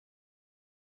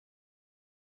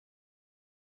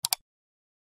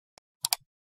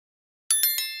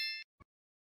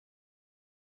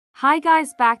Hi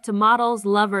guys, back to Models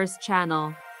Lovers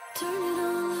channel.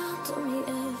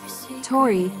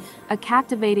 Tori, a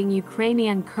captivating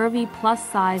Ukrainian curvy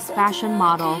plus-size fashion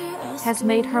model, has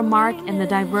made her mark in the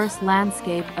diverse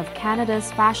landscape of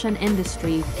Canada's fashion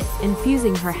industry,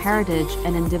 infusing her heritage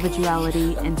and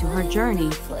individuality into her journey.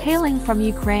 Hailing from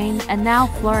Ukraine and now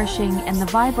flourishing in the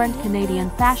vibrant Canadian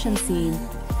fashion scene,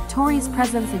 Tori's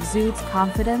presence exudes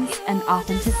confidence and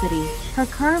authenticity. Her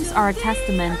curves are a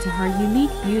testament to her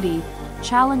unique beauty,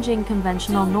 challenging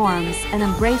conventional norms and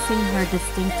embracing her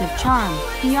distinctive charm.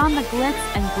 Beyond the glitz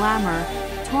and glamour,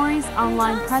 Tori's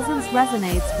online presence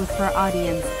resonates with her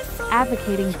audience,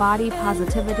 advocating body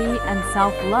positivity and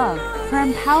self-love. Her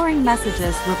empowering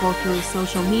messages ripple through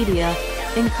social media,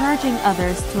 encouraging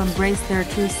others to embrace their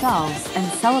true selves and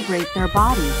celebrate their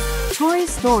bodies.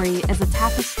 Tori's story is a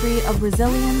tapestry of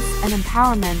resilience and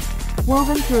empowerment,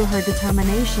 woven through her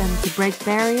determination to break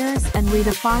barriers and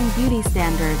redefine beauty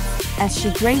standards. As she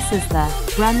graces the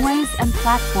runways and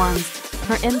platforms,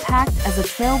 her impact as a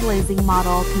trailblazing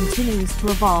model continues to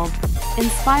evolve,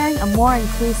 inspiring a more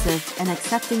inclusive and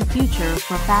accepting future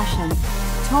for fashion.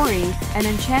 Tori, an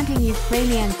enchanting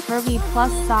Ukrainian curvy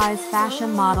plus-size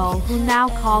fashion model who now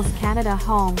calls Canada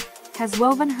home, has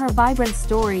woven her vibrant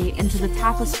story into the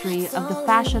tapestry of the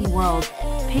fashion world,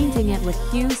 painting it with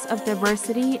hues of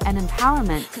diversity and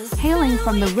empowerment. Hailing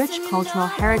from the rich cultural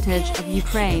heritage of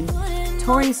Ukraine,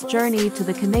 Tori's journey to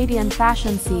the Canadian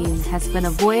fashion scene has been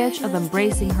a voyage of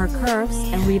embracing her curves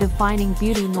and redefining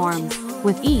beauty norms.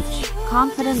 With each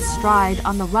confident stride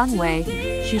on the runway,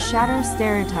 she shatters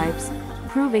stereotypes,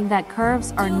 proving that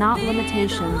curves are not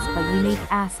limitations but unique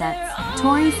assets.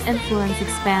 Tori's influence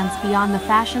expands beyond the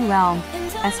fashion realm,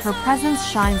 as her presence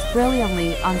shines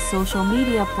brilliantly on social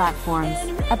media platforms.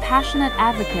 A passionate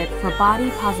advocate for body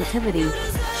positivity,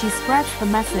 she spreads the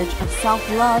message of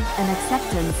self-love and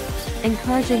acceptance,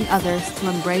 encouraging others to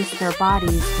embrace their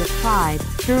bodies with pride.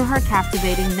 Through her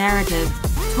captivating narrative,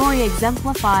 Tori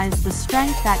exemplifies the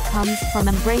strength that comes from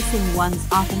embracing one's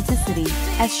authenticity.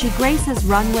 As she graces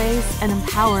runways and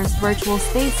empowers virtual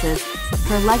spaces,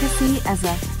 her legacy as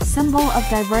a symbol of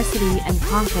diversity and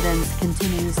confidence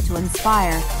continues to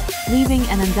inspire, leaving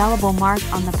an indelible mark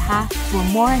on the path to a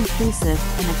more inclusive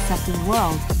and accepting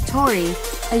world. Tori,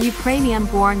 a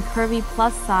Ukrainian-born curvy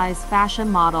plus-size fashion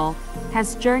model,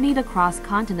 has journeyed across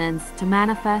continents to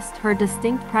manifest her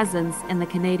distinct presence in the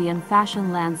Canadian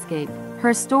fashion landscape.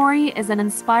 Her story is an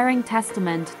inspiring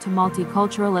testament to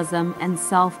multiculturalism and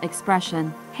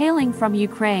self-expression. Hailing from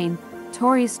Ukraine,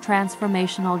 Tori's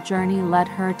transformational journey led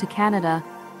her to Canada,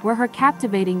 where her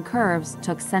captivating curves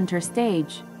took center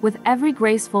stage. With every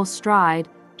graceful stride,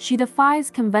 she defies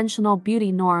conventional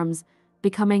beauty norms,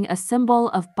 becoming a symbol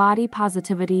of body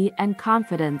positivity and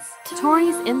confidence.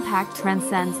 Tori's impact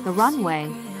transcends the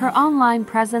runway. Her online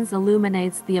presence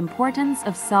illuminates the importance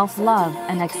of self-love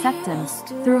and acceptance.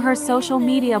 Through her social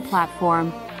media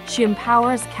platform, she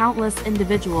empowers countless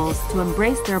individuals to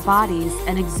embrace their bodies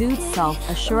and exude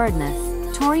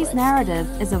self-assuredness. Tori's narrative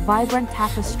is a vibrant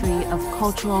tapestry of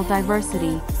cultural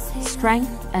diversity,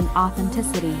 strength, and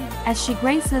authenticity. As she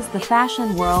graces the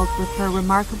fashion world with her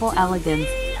remarkable elegance,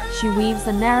 she weaves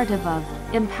a narrative of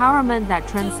empowerment that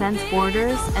transcends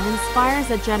borders and inspires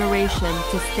a generation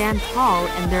to stand tall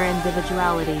in their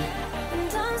individuality.